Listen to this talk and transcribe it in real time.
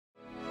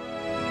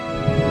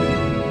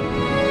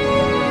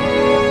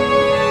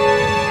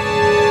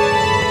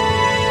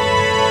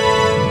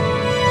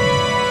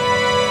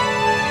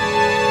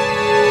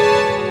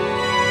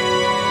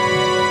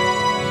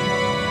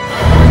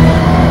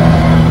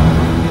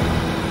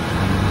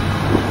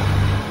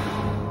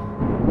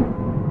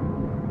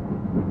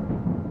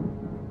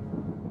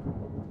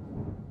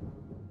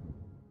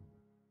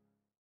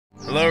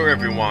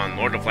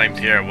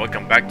here.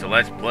 Welcome back to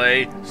Let's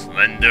Play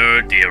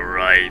Slender the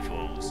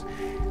Rivals.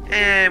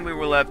 And we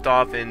were left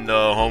off in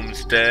the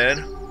homestead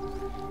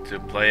to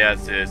play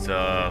as this,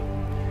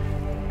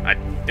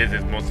 this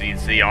is mostly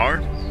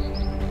CR.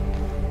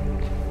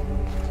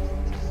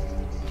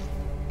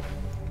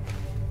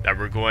 That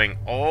we're going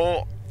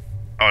all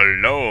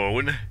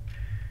alone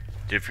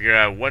to figure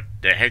out what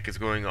the heck is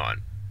going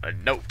on. A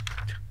note.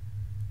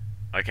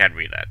 I can't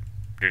read that.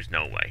 There's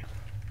no way.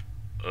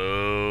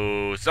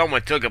 Oh,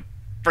 someone took a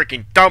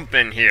freaking dump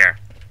in here.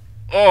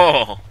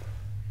 Oh.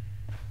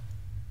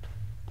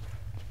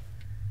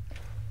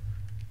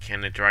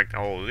 Can't interact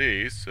all of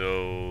these,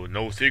 so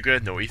no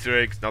secret, no Easter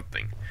eggs,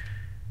 nothing.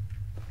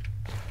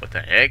 What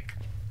the heck?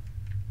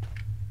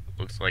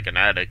 Looks like an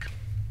attic.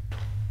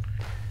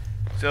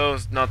 So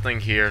there's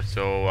nothing here,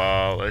 so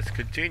let's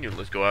continue.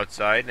 Let's go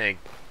outside and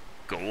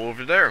go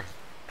over there.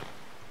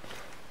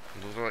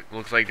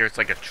 Looks like there's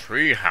like a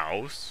tree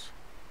house.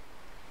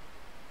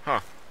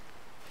 Huh.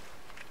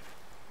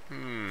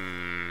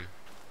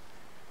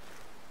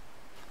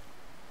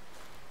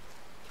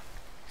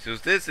 So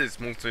this is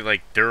mostly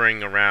like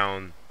during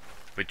around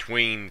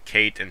between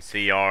Kate and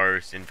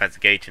CR's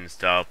investigation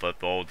stuff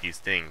of all these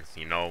things,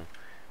 you know,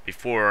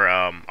 before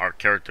our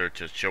character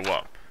to show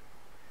up.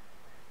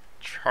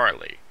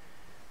 Charlie.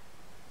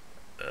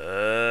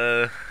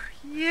 Yeah.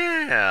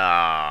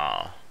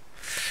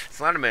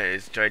 Slenderman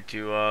is trying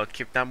to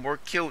kidnap more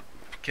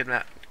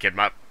kidnap.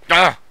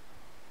 Ah!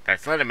 That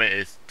Slenderman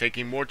is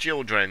taking more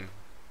children.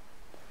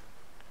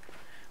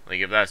 Like,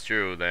 if that's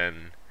true,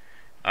 then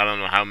I don't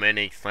know how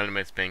many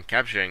Slenderman's been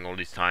capturing all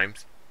these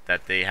times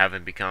that they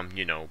haven't become,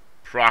 you know,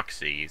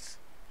 proxies,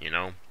 you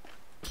know?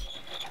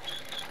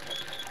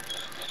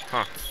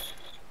 Huh.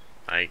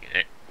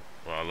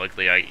 Well,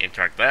 luckily I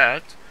interact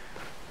that,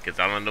 because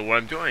I don't know what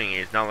I'm doing.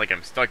 It's not like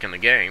I'm stuck in the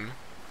game.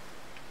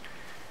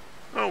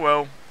 Oh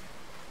well.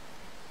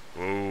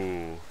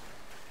 Ooh.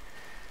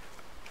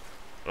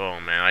 Oh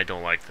man, I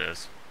don't like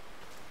this.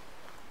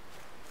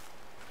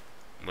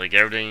 Like,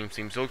 everything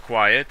seems so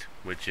quiet,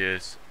 which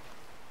is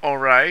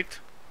alright.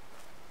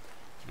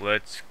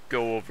 Let's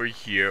go over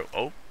here.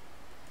 Oh.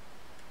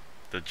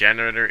 The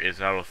generator is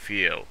out of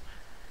fuel.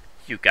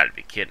 You gotta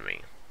be kidding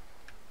me.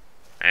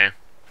 Eh?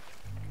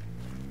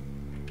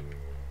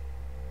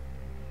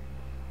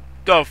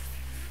 The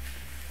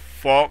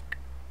fuck?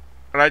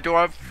 And I don't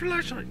have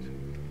flashlight.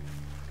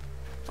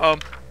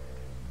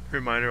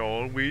 Reminder,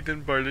 all wheat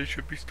and barley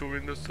should be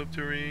stored in the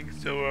subterranean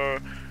cellar.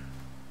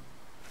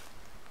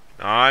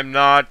 I'm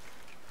not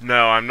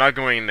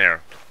going in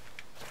there.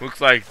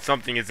 Looks like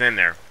something is in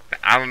there.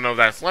 I don't know if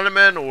that's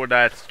Slenderman or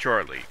that's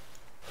Charlie.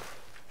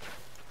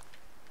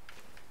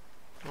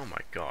 Oh my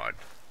god.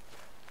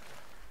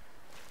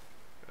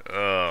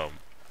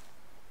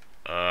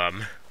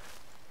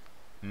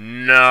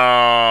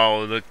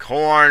 No, the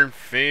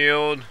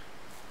cornfield.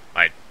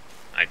 I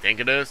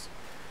think it is.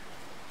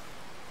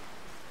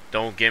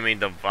 Don't give me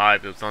the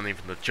vibe of something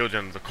from the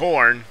children of the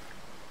corn.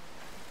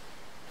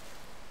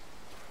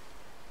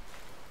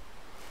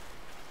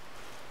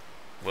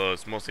 Well,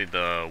 it's mostly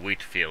the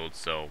wheat field,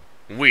 so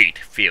wheat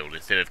field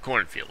instead of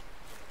cornfield.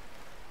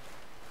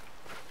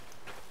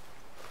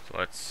 So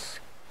let's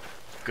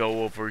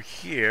go over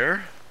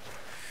here.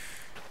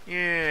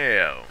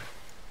 Yeah.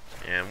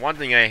 And one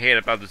thing I hate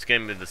about this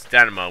game is the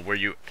stamina, where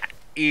you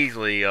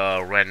easily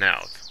run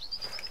out.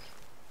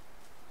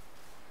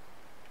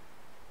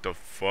 The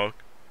fuck?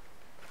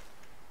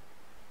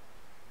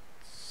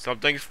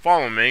 Something's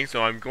following me,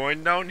 so I'm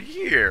going down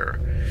here.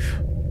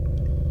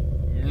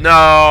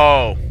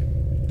 No!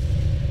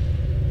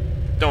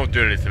 Don't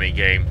do this to me,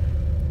 game.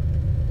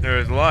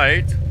 There's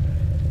light.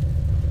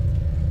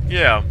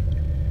 Yeah.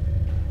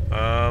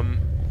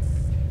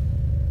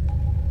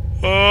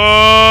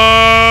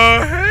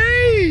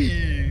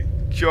 Hey!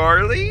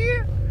 Charlie?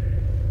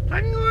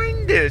 I'm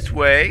going this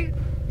way.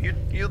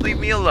 You leave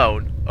me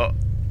alone.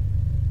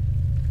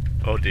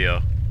 Oh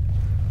dear.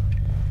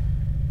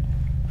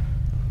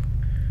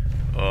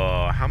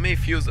 How many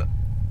fuels?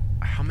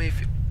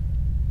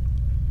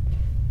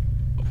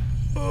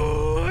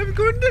 Oh, I'm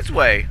going this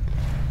way.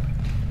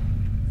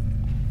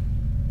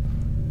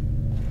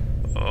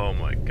 Oh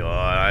my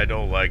god, I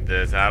don't like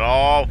this at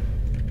all.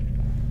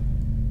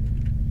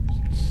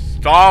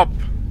 Stop!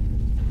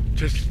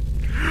 Just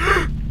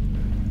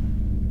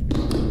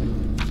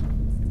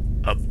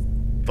a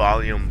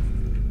volume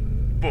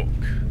book.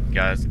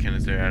 Gas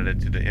canister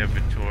added to the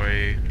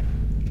inventory.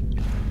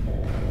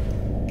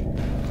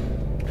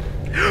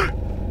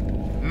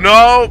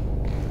 No!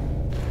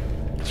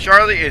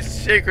 Charlie is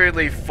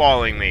secretly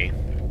following me.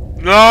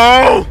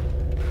 No!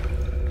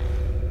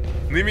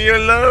 Leave me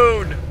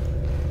alone!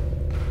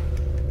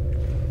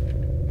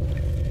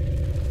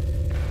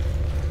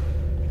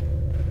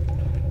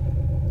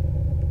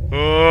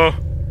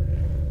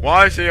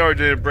 Why CR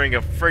didn't bring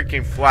a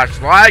freaking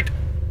flashlight?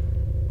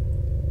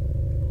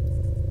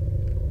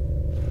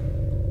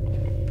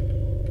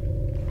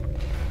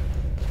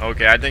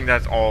 Okay, I think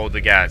that's all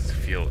the gas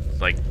field.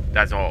 Like,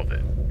 that's all of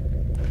it.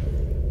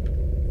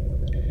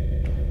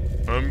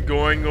 I'm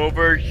going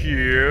over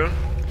here.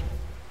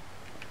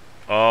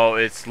 Oh,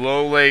 it's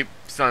slowly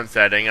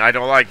sunsetting. I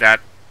don't like that.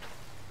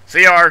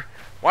 CR,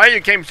 why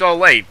you came so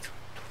late?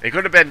 It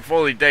could have been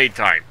fully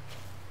daytime.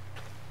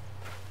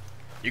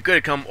 You could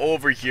have come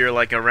over here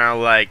like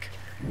around like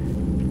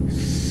 7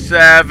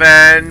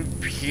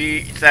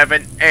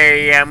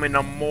 a.m. in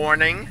the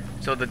morning.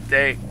 So the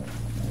day.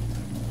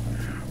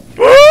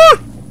 Woo!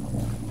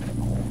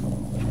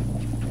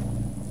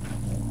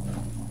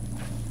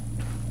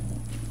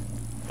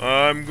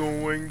 I'm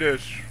going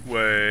this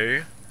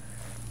way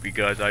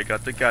because I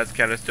got the gas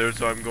canister,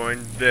 so I'm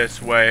going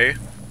this way.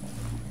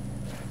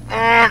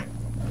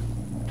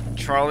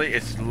 Charlie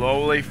is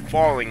slowly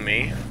following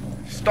me,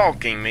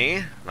 stalking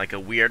me like a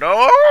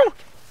weirdo.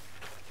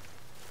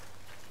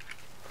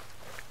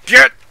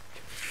 Get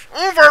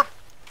over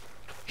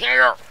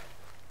here!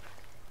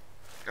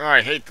 Oh,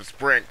 I hate the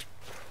sprint.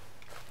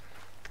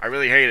 I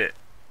really hate it.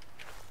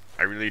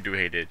 I really do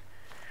hate it.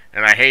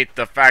 And I hate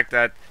the fact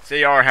that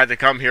CR had to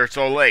come here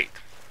so late.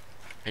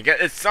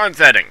 It's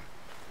sunsetting.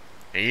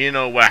 And you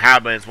know what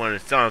happens when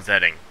it's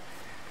sunsetting.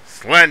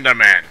 Slender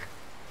Man.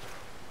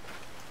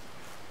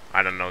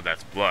 I don't know,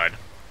 that's blood.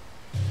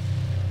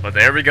 But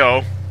there we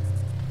go.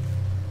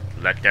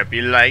 Let there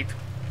be light.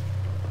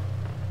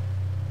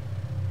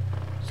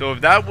 So if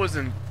that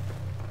wasn't...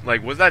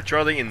 Like, was that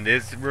Charlie in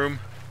this room?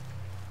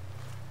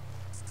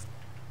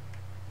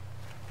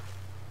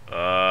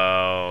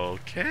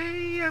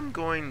 Okay, I'm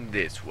going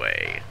this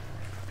way.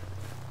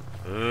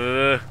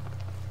 Oh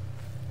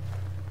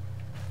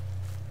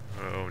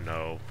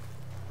no.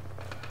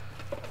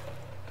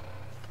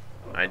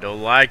 I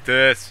don't like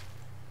this.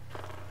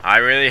 I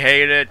really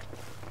hate it.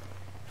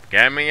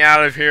 Get me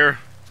out of here.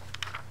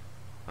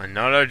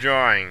 Another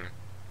drawing.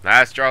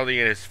 That's Charlie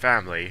and his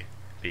family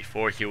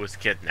before he was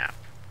kidnapped.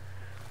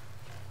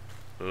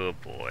 Oh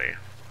boy.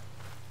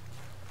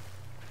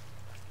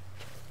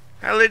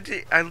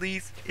 At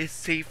least it's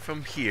safe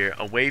from here,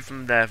 away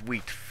from that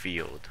wheat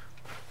field.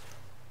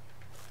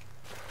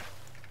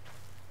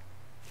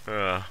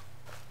 Oh,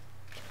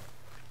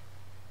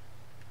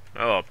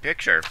 a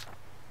picture.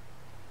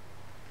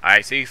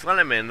 I see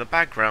Slenderman in the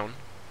background.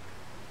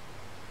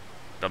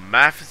 The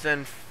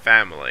Matheson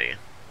family.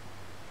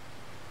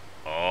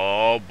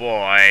 Oh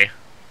boy.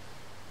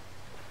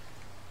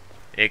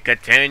 It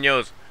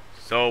continues.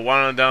 So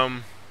one of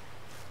them...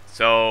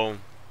 So...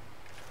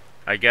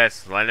 I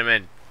guess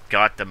Slenderman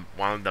got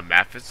one of the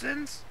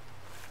Mathesons?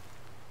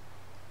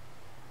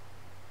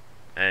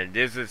 And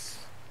this is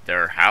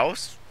their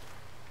house?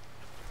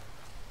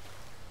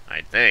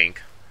 I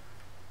think.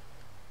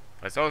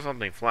 I saw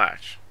something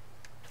flash.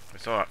 I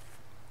saw...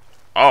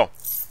 Oh!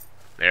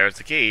 There's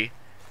the key.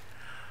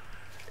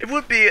 It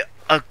would be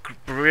a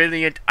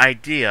brilliant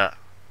idea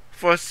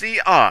for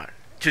CR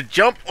to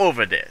jump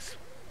over this.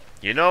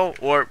 You know,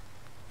 or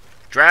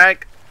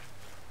drag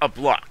a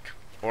block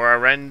or a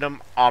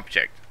random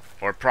object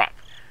or prop.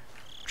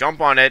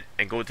 Jump on it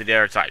and go to the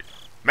other side.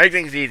 Make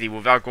things easy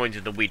without going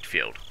to the wheat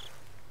field.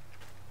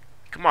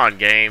 Come on,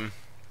 game.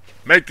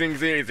 Make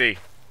things easy.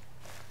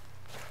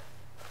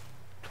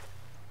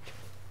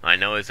 I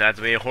know it has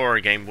to be a horror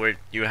game where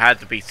you had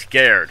to be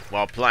scared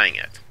while playing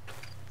it.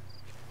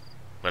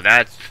 But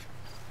that's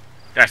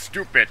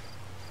stupid.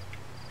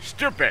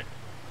 Stupid.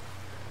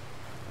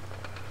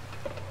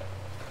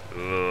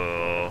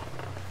 Ugh.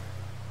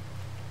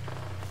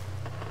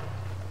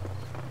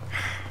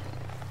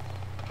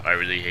 I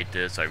really hate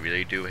this. I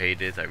really do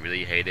hate it. I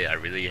really hate it. I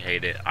really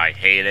hate it. I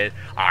hate it.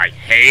 I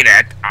hate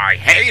it. I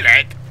hate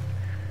it.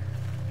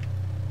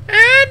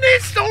 And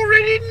it's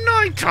already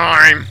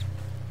nighttime.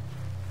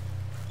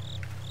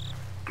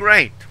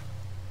 Great.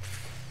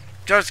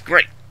 Just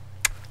great.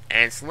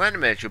 And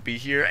Slenderman should be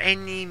here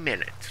any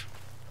minute.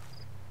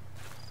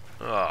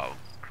 Oh,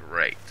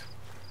 great.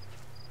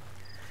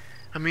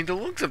 I mean, the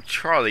looks of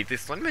Charlie, did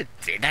Slenderman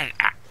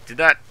did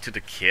that to the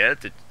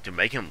kid to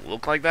make him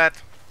look like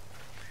that?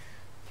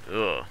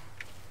 Ugh.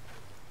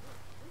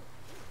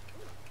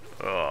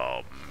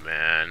 Oh,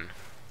 man.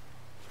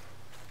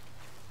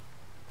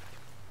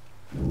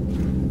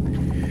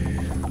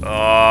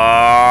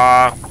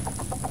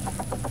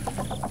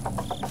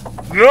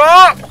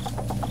 No!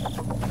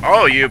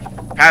 Oh, you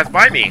passed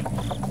by me.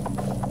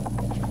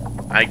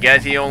 I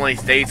guess he only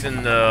stays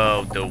in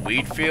the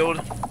wheat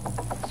field,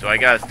 so I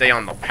gotta stay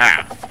on the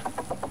path.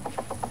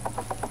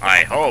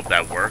 I hope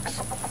that works.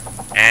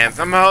 And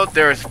somehow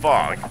there's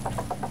fog.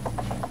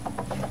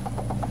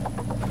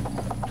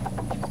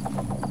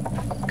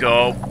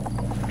 Go.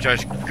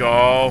 Just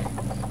go.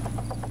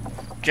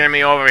 Get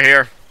me over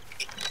here.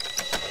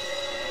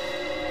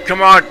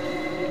 Come on.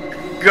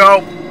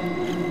 Go.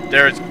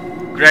 There's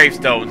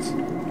gravestones.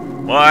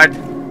 What?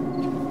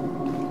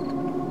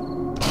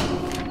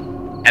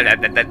 I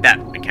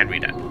can't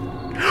read that.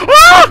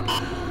 Ah!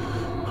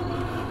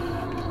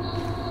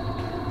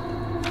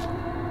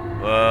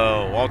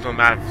 Whoa, Walter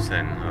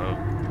Matheson.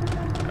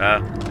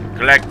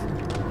 Collect.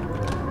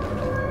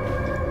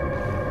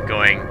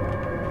 Going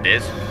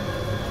this.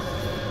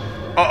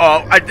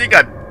 Uh-oh, I think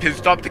I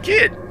pissed off the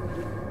kid.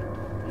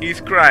 He's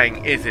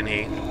crying, isn't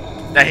he?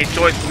 That his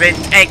choice been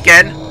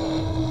taken.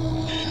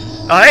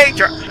 Oh,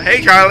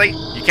 hey, Charlie.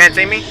 You can't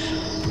see me?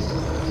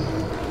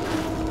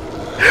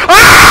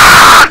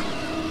 Ah!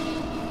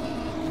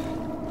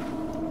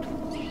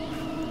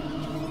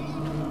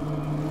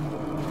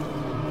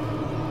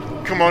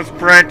 Come on,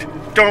 Sprint.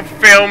 Don't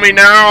fail me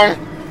now.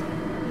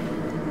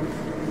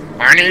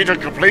 I need to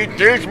complete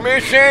this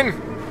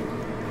mission.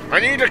 I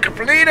need to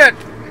complete it.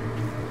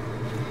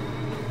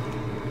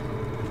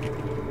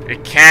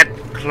 It can't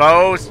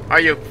close. Are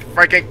you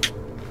freaking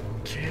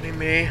kidding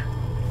me?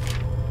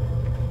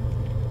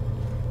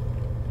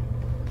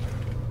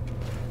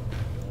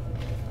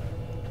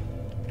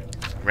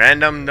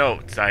 Random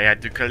notes I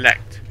had to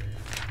collect.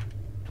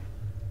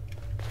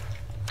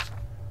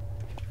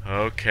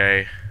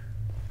 Okay.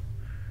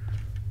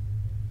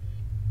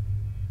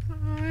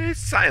 It's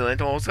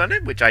silent all of a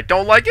sudden, which I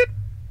don't like it.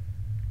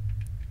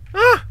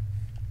 Ah.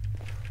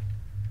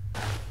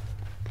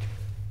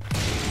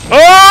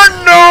 Oh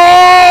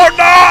no!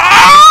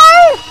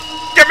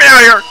 No! Get me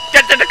out of here!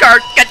 Get to the car!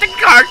 Get to the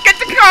car! Get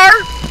to the car!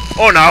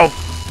 Oh no!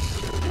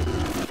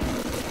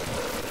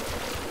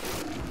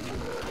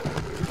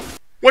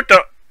 What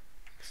the?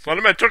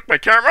 Slenderman took my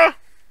camera?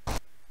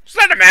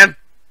 Slenderman!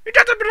 It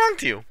doesn't belong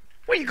to you.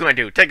 What are you going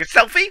to do? Take a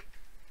selfie?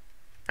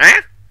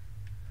 Huh?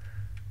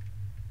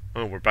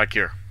 Oh, we're back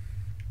here.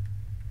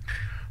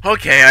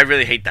 Okay, I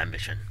really hate that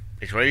mission.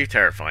 It's really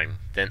terrifying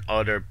than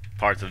other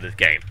parts of this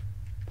game.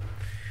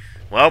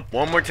 Well,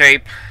 one more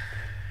tape,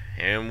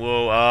 and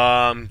we'll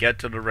get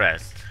to the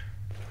rest.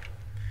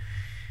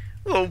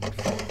 Oh.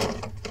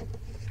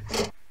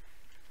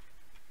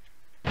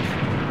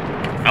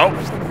 Oh.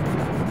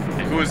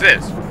 And who is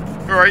this?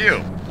 Who are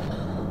you?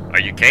 Are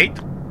you Kate?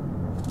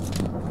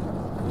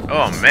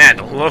 Oh man,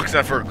 the looks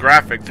of her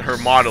graphics, her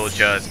model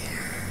just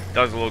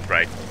doesn't look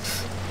right.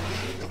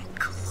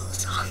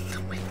 Close all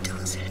the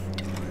windows and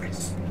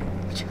doors.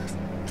 Just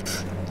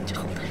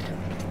open.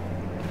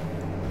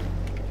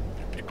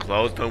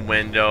 Close the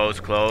windows,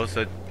 close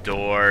the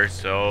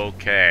doors,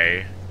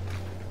 okay.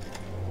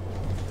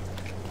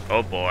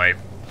 Oh boy.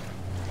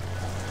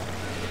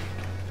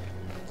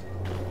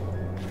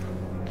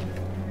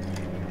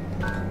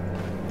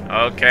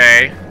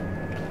 Okay.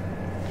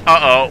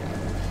 Uh-oh.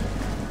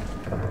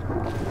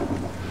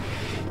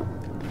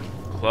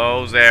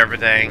 Close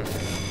everything.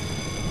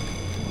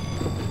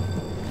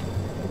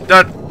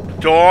 The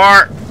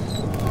door.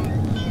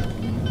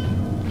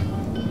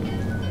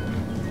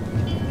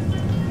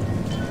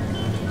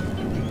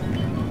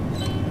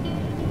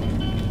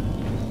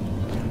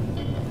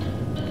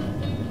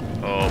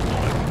 Oh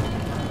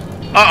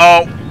boy.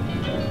 Uh-oh.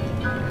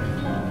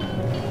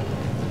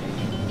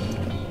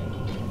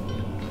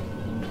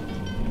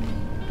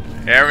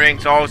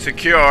 Everything's all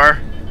secure.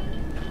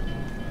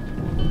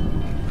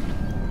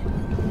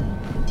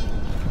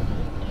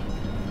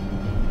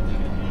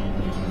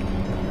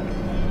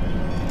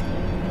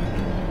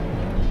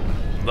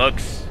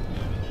 Looks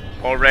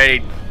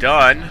already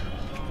done.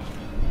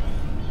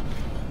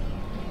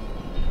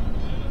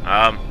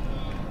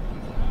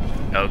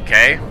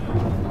 Okay.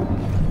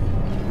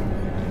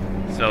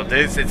 So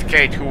this is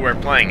Kate who we're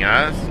playing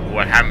as.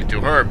 What happened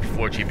to her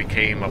before she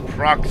became a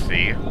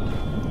proxy.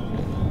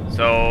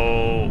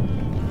 So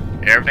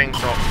everything's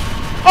all...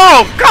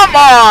 Oh, come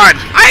on!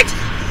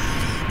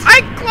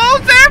 I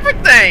closed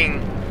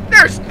everything!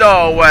 There's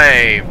no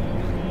way!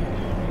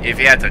 If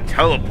he had to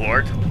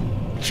teleport.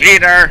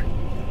 Cheater!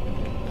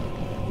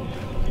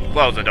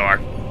 Close the door.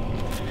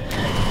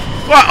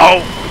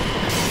 Uh-oh!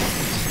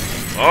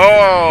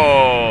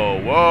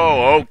 Oh,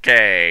 whoa,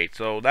 okay.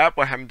 So that's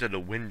what happened to the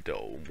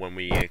window when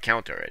we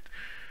encounter it.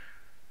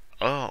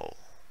 Oh.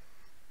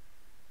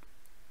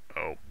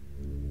 Oh.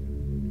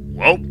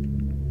 Whoa.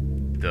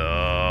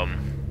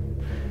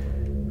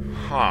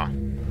 Huh.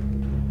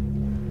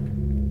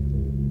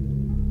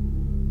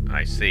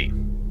 I see.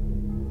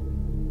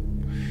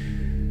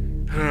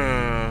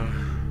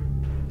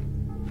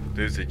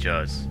 This is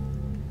just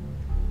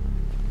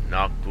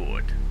not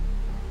good.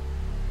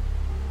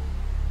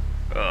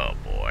 Oh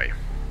boy.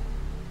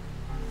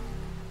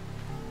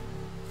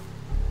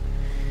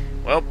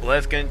 Well,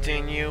 let's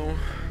continue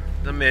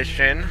the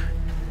mission.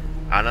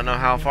 I don't know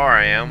how far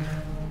I am.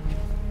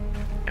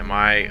 Am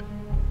I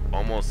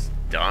almost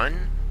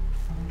done?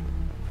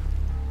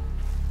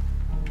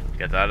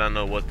 Because I don't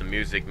know what the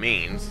music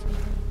means.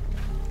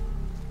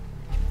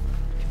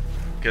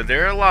 Because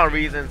there are a lot of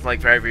reasons,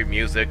 like for every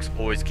music,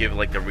 always give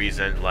like the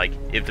reason, like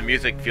if the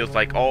music feels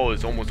like, oh,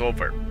 it's almost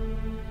over.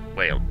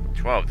 Wait,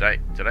 12,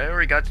 did I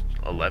already got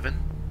 11?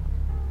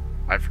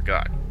 I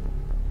forgot.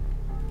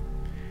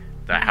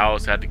 The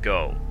house had to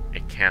go.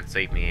 It can't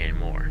save me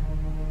anymore.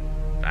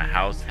 The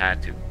house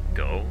had to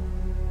go?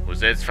 Was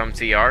this from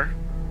CR?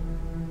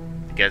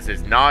 Because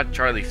it's not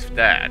Charlie's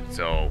dad,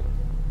 so...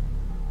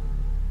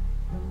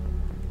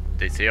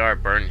 Did CR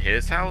burn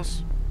his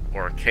house?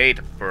 Or Kate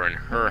burn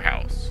her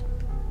house?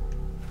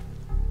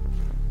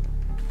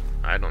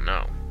 I don't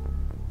know.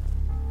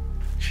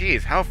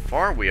 Jeez, how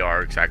far we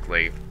are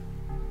exactly?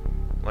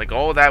 Like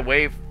all that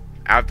way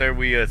after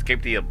we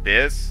escaped the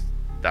abyss,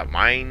 the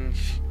mine,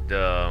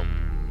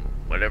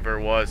 whatever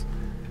it was,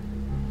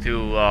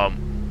 to,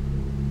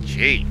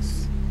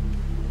 jeez.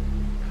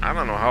 I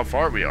don't know how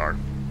far we are.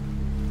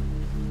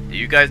 Do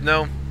you guys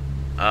know?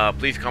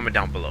 Please comment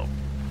down below.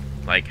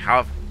 Like,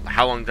 how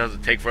long does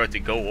it take for us to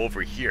go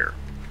over here?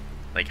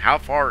 Like, how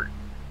far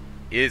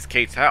is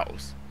Kate's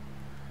house?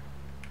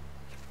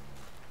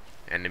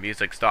 And the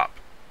music stopped.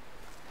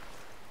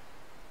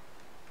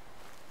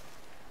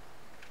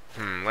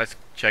 Let's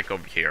check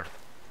over here.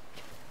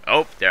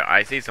 Oh, there,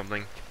 I see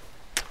something.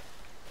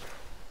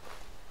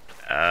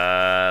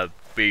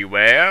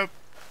 Beware.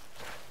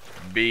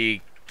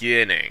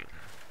 Beginning.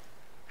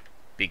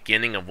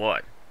 Beginning of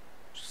what?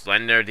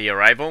 Slender the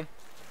Arrival?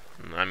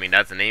 I mean,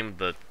 that's the name of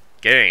the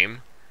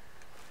game.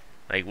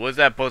 Like, what's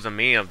that supposed to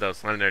mean of the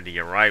Slender the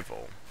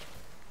Arrival?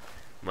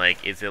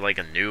 Like, is it like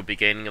a new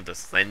beginning of the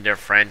Slender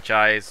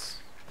franchise?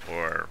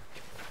 Or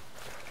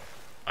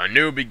a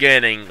new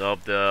beginning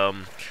of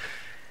the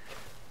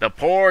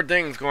poor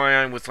things going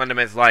on with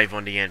Slenderman's life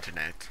on the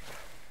internet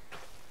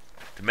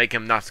to make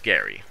him not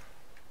scary.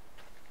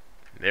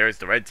 There's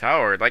the red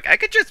tower. Like, I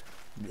could just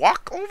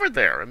walk over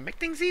there and make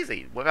things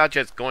easy without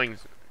just going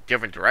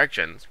different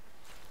directions.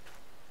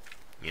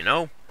 You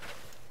know?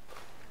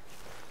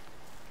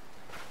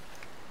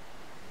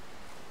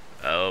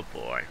 Oh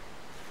boy.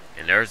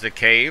 And there's the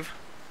cave.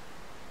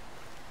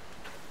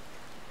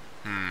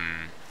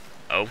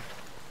 Oh.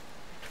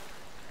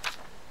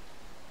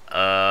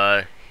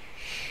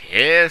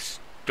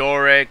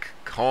 Historic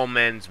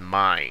Coleman's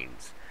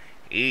Mines.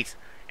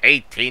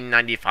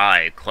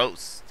 1895.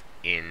 Closed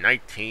in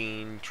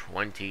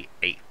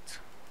 1928.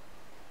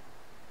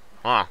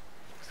 Huh.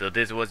 So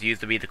this was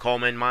used to be the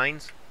Coleman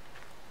Mines?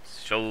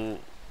 So,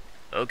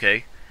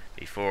 okay.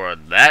 Before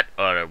that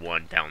other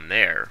one down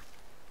there.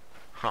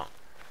 Huh.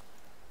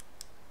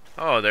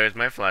 Oh, there's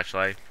my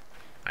flashlight.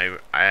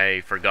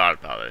 I forgot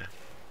about it.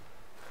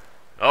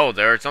 Oh,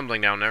 there's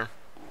something down there.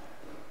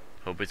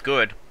 Hope it's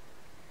good.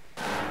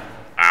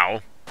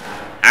 Ow.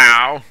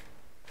 Ow.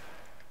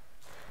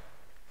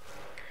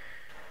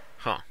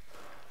 Huh.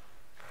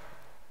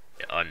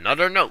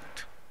 Another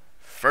note.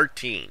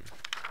 13.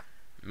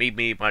 Meet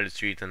me by the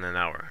streets in an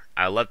hour.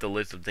 I left a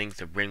list of things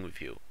to bring with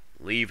you.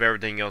 Leave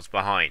everything else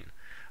behind.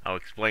 I'll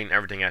explain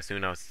everything as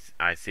soon as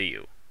I see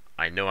you.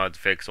 I know how to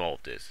fix all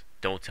of this.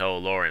 Don't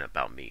tell Lauren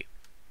about me.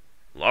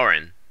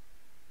 Lauren?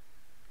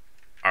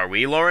 Are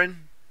we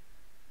Lauren?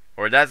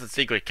 Or that's a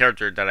secret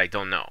character that I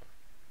don't know.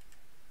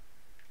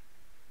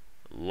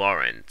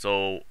 Lauren.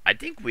 So, I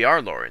think we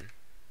are Lauren.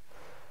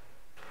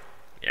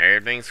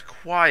 Everything's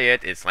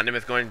quiet. Is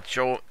Slenderman going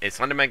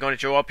to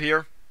show up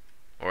here?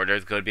 Or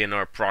there's going to be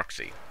another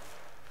proxy?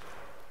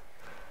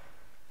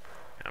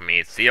 I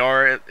mean,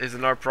 CR is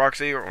another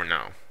proxy or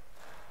no?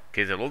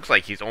 Because it looks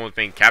like he's almost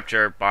being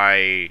captured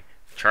by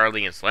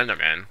Charlie and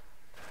Slenderman.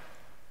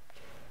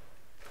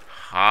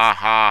 Ha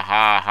ha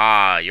ha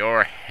ha.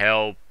 Your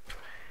help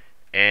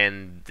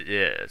and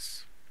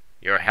this.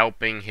 You're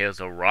helping his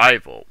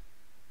arrival.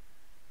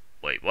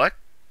 Wait, what?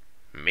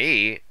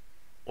 Me?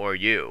 Or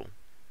you?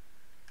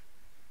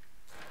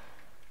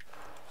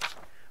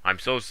 I'm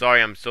so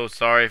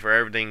sorry for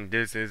everything.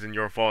 This isn't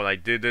your fault. I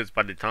did this.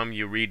 By the time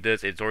you read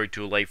this, it's already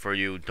too late for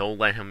you. Don't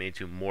let him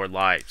into more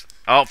lives.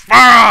 Oh,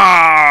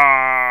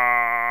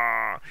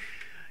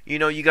 you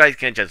know, you guys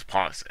can't just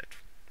pause it.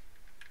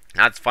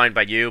 That's fine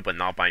by you, but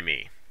not by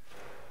me.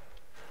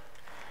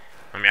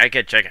 I mean, I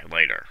can check it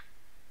later.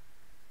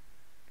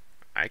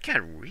 I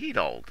can't read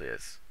all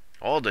this.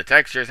 All the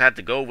textures had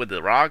to go with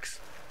the rocks?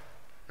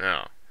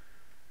 Oh.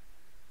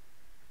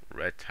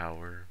 Red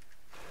tower.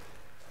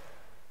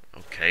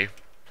 Okay.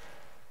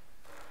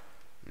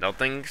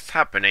 Nothing's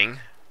happening.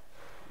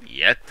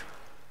 Yet.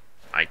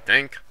 I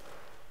think.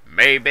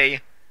 Maybe.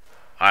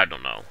 I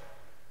don't know.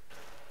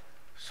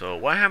 So,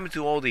 what happened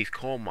to all these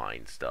coal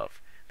mine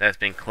stuff that's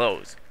been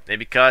closed?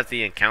 Maybe because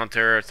the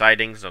encounter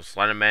sightings of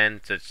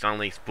Slenderman to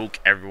suddenly spook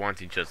everyone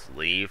to just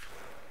leave?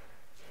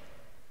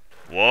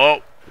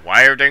 Whoa!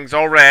 Why everything's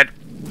all red?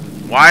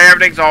 Why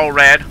everything's all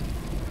red?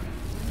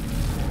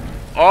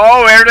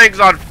 Oh, everything's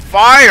on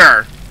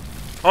fire!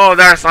 Oh,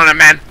 there's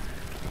Slenderman!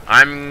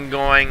 I'm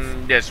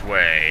going this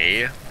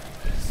way.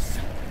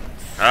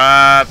 This.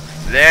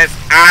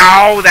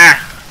 Ow!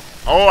 That.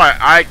 Oh,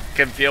 I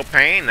can feel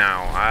pain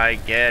now. I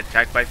get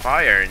attacked by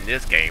fire in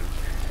this game.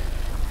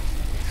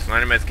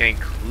 Slenderman's getting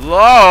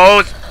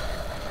close.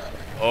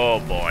 Oh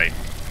boy.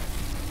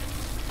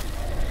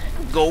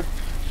 Go.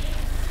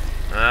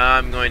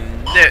 I'm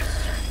going this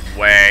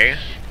way.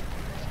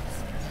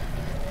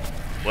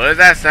 What does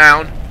that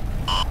sound?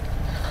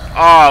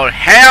 Oh,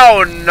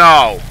 hell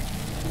no!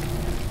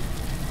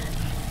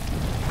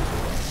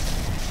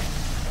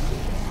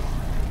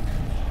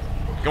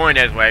 Going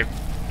this way.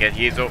 Get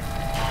Yeezel.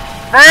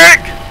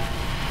 Frick!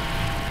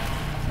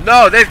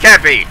 No, this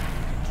can't be.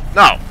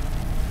 No.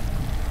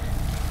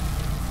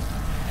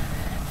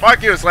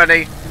 Fuck you,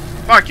 Slendy.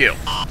 Fuck you.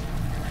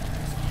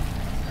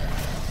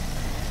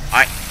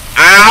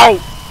 Ow!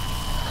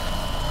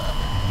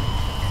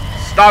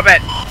 Stop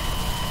it.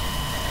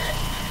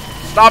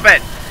 Stop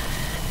it!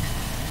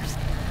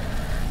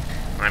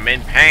 I'm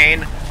in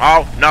pain.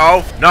 Oh,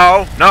 no,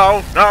 no,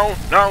 no, no,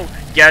 no.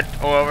 Get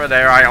over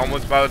there. I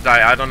almost about to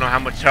die. I don't know how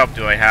much help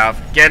do I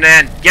have. Get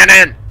in! Get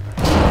in!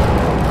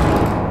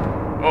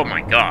 Oh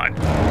my god.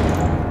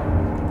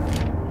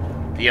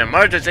 The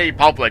emergency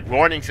public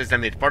warning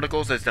system is a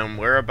protocol system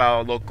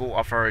whereby local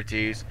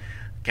authorities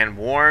can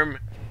warn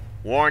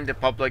the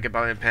public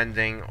about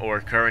impending or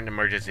current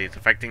emergencies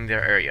affecting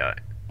their area.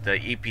 The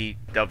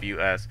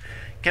EPWS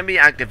can be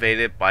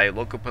activated by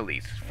local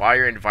police,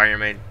 fire,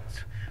 environment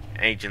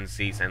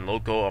agencies, and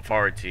local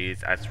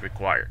authorities as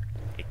required.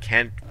 It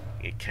can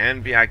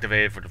be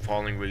activated for the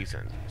following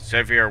reasons: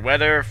 severe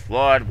weather,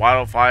 flood,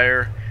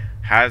 wildfire,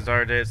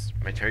 hazardous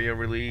material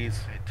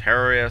release,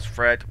 terrorist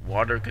threat,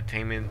 water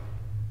containment.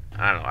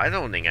 I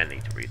don't think I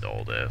need to read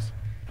all this,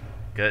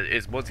 because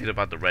it's mostly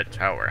about the red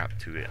tower. I have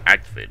to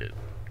activate it.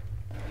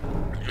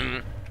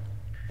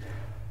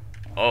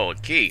 Oh, a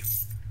key.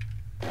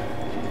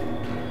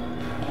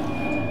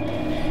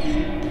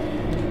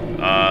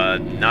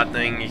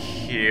 Nothing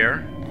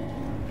here.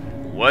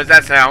 What is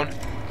that sound?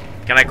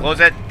 Can I close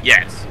it?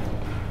 Yes.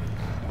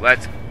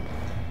 Let's...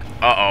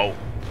 Uh-oh.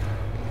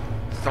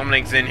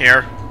 Something's in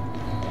here.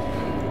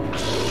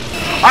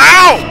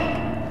 Ow!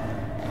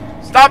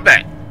 Stop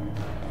it!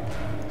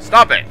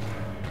 Stop it!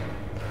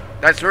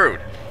 That's rude.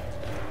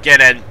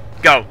 Get in.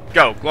 Go.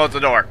 Go. Close the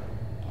door.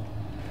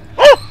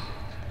 Oh!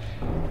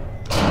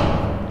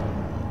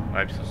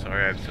 I'm so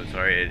sorry. I'm so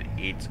sorry. It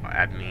eats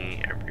at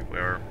me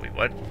everywhere. Wait,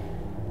 what?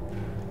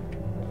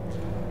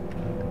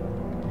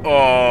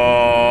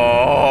 Oh,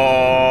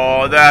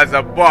 that's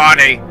a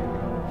body.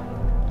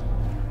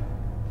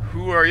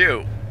 Who are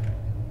you?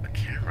 A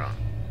camera.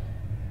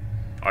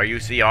 Are you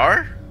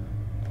CR?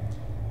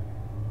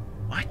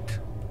 What?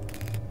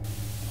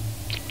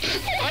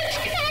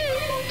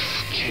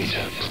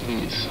 Kata,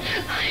 please.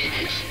 I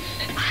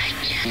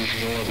can't. There's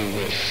no other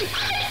way.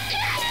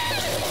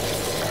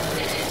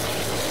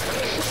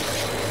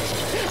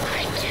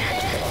 I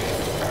can't.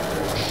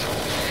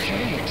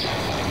 Kate.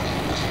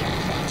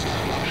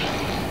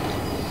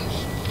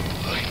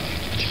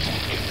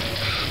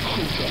 Oh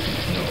God,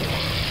 no.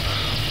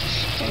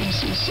 I'm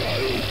so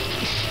sorry.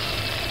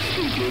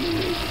 Forgive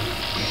me.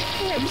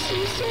 I'm so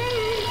sorry.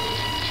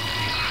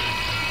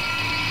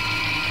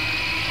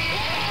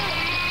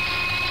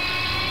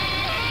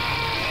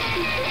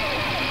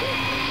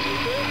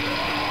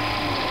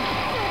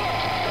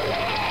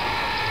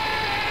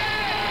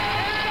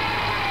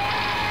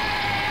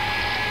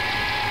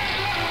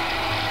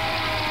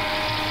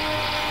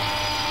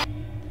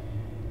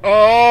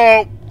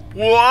 Oh,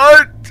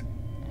 what?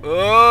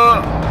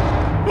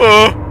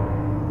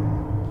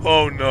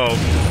 Oh no.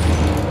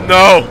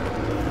 No!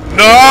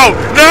 No!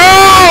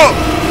 No!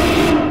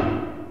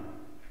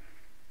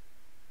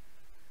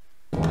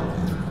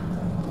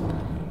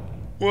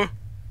 What?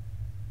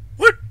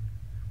 What?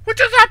 What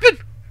just happened?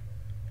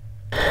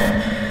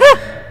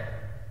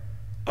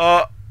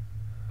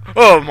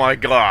 Oh my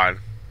god.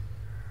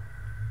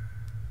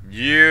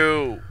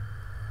 You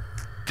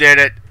did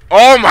it.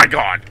 Oh my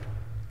god.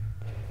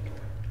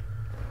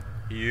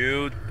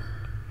 You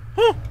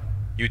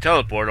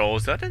teleport all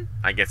of a sudden?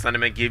 I guess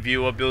anime give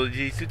you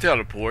abilities to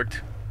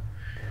teleport.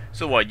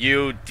 So what,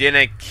 you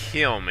didn't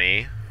kill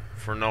me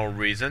for no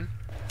reason?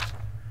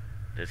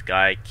 This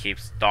guy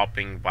keeps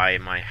stopping by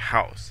my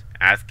house,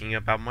 asking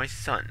about my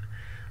son.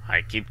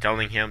 I keep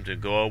telling him to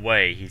go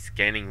away. He's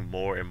getting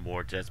more and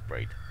more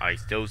desperate. I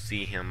still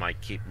see him. I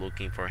keep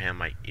looking for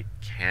him. It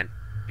can't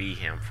be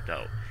him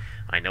though.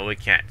 I know it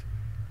can't.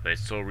 But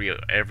it's so real.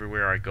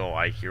 Everywhere I go,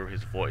 I hear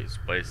his voice.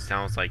 But it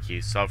sounds like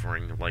he's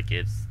suffering, like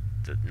it's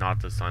not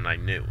the son I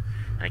knew.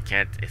 I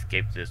can't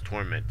escape this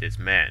torment. This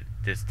man,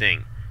 this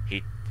thing.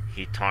 He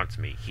taunts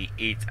me. He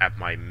eats at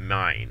my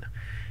mind.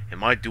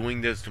 Am I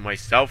doing this to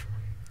myself?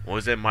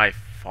 Was it my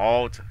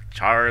fault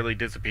Charlie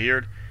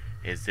disappeared?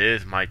 Is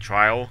this my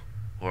trial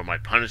or my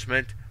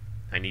punishment?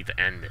 I need to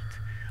end it.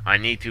 I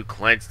need to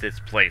cleanse this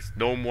place.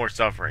 No more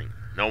suffering.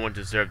 No one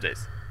deserves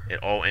this.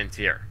 It all ends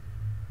here.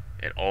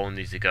 It all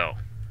needs to go.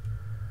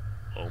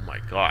 Oh my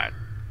god.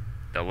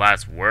 The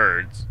last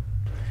words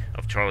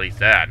of Charlie's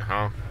dad,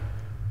 huh?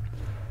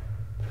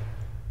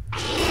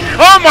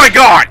 Oh my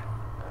god!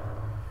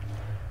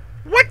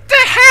 What the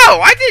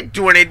hell? I didn't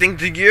do anything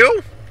to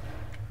you!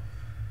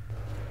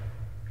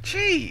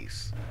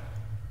 Jeez.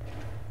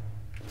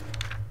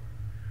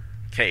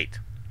 Kate,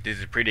 this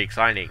is pretty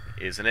exciting,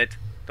 isn't it?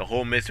 The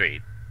whole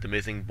mystery. The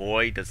missing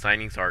boy, the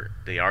sightings,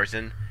 the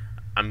arson.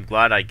 I'm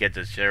glad I get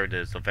to share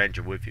this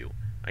adventure with you.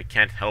 I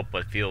can't help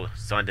but feel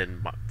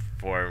saddened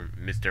for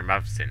Mr.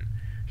 Matheson.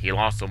 He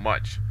lost so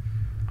much.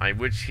 I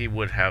wish he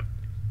would have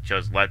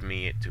just let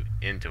me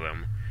into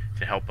him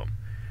to help him.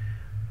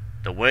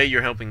 The way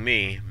you're helping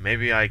me,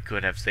 maybe I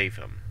could have saved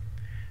him.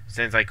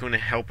 Since I couldn't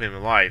help him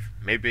alive,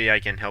 maybe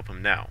I can help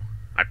him now.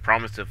 I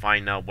promise to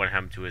find out what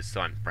happened to his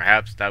son.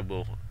 Perhaps that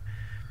will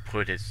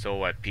put his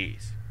soul at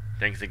peace.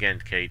 Thanks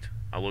again, Kate.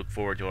 I look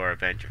forward to our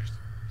adventures.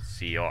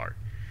 CR.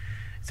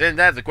 Since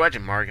that's a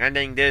question mark, I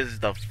think this is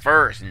the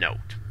first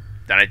note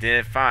that I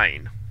didn't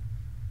find.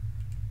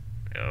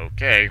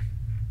 Okay.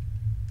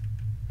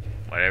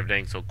 Why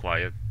everything's so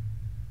quiet?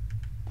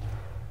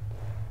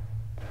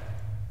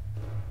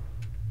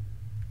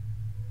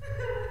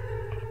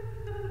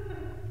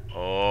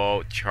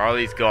 Oh,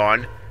 Charlie's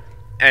gone.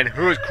 And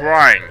who's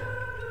crying?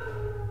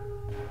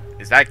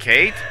 Is that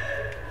Kate?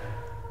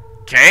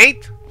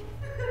 Kate?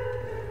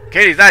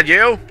 Kate, is that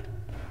you?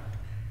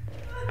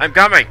 I'm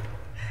coming.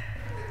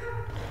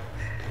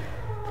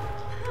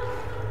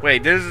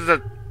 Wait, this is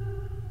the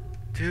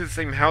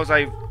same house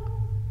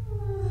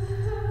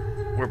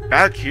we're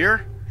back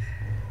here?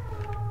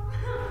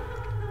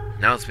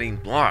 Now it's being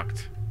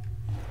blocked.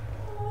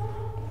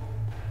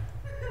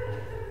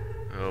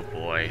 Oh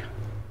boy.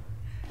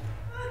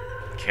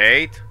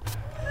 Kate?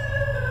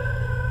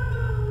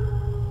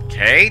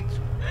 Kate?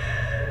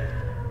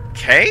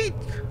 Kate?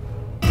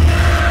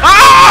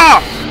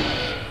 Ah!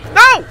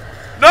 No!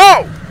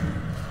 No!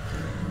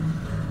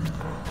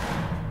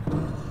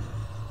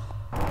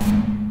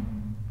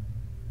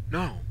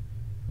 No.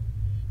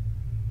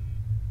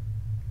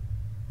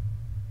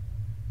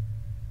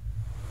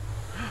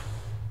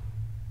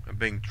 I'm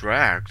being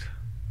dragged.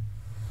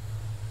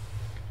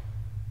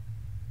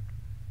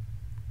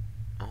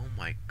 Oh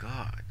my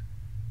god.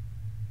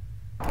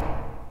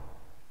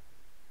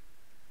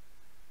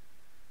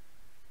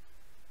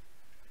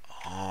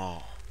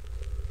 Oh.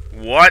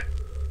 What?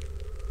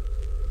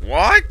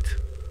 What?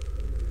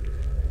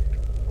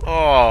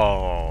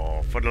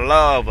 Oh, for the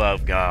love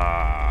of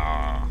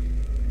God.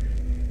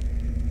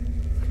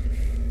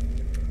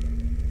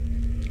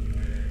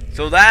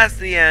 So that's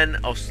the end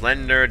of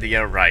Slender the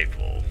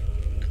Arrival.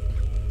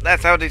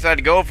 That's how they decided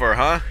to go for,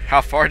 huh?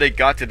 How far they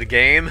got to the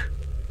game?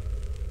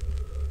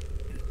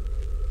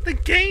 The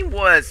game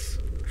was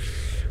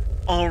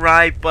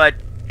alright, but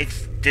it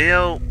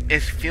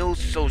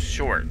feels so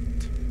short.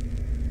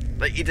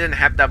 Like, it didn't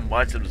have that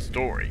much of the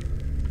story.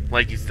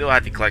 Like, you still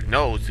had to collect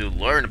notes to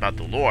learn about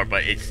the lore,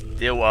 but it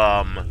still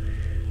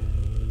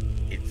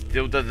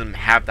doesn't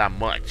have that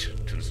much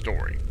to the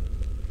story.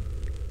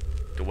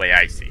 The way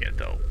I see it,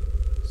 though.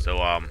 So,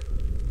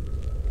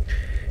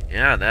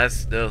 yeah,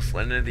 that's the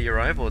Slender the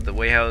Arrival, the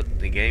way how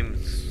the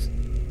game's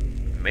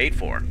made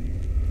for.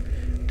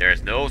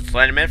 There's no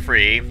Slenderman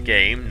free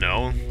game,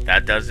 no,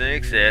 that doesn't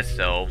exist,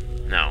 so,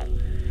 no.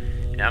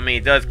 I mean,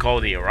 it does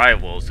call the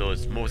Arrival, so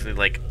it's mostly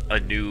like a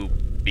new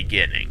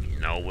beginning, you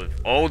know, with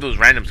all those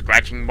random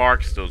scratching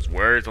marks, those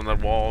words on the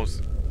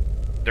walls.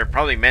 They're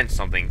probably meant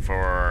something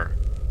for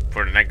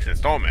the next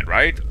installment,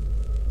 right?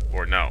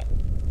 Or no?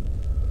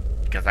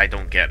 Because I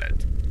don't get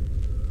it.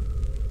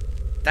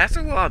 That's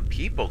a lot of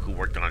people who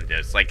worked on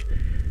this. Like,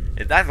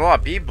 if that's a lot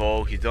of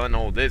people who's done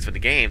all this for the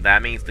game,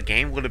 that means the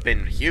game would have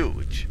been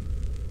huge.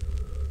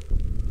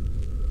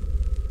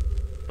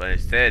 But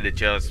instead, it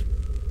just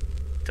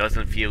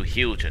doesn't feel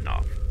huge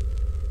enough.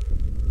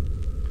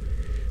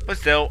 But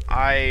still,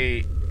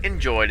 I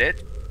enjoyed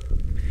it.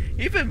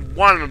 Even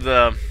one of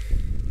the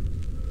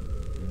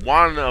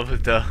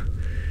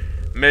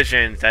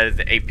missions that is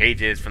the 8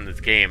 pages from this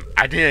game,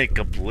 I didn't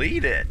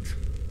complete it.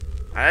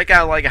 I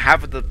got like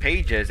half of the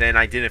pages and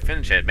I didn't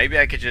finish it. Maybe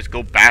I could just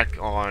go back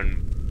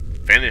on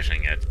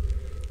finishing it,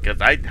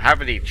 because I have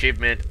the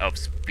achievement of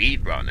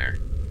speedrunner.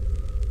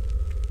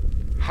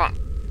 Huh.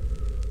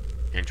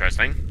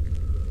 Interesting.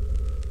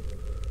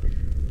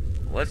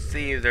 Let's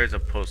see if there's a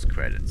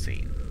post-credit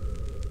scene.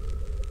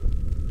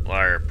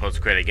 Or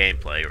post-credit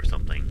gameplay or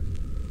something.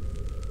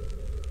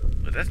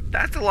 But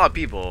that's a lot of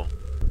people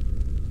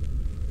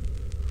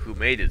who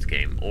made this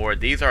game. Or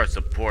these are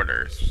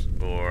supporters.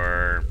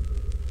 Or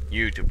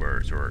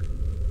YouTubers. Or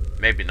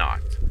maybe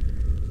not.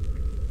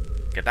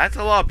 Cause that's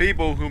a lot of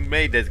people who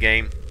made this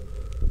game.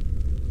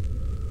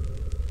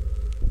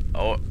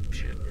 Oh,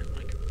 shit.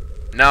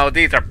 No,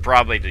 these are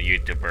probably the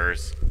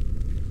YouTubers.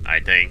 I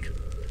think.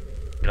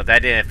 Because I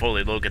didn't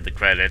fully look at the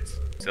credits.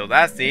 So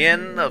that's the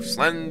end of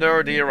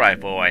Slender the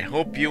Arrival. I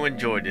hope you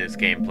enjoyed this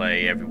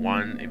gameplay,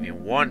 everyone. If you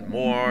want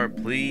more,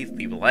 please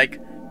leave a like,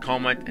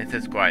 comment, and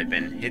subscribe.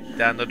 And hit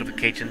that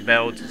notification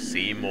bell to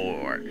see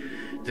more.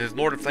 This is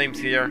Lord of Flames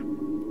here.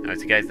 I'll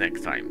see you guys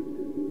next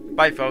time.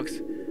 Bye, folks.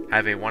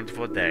 Have a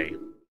wonderful day.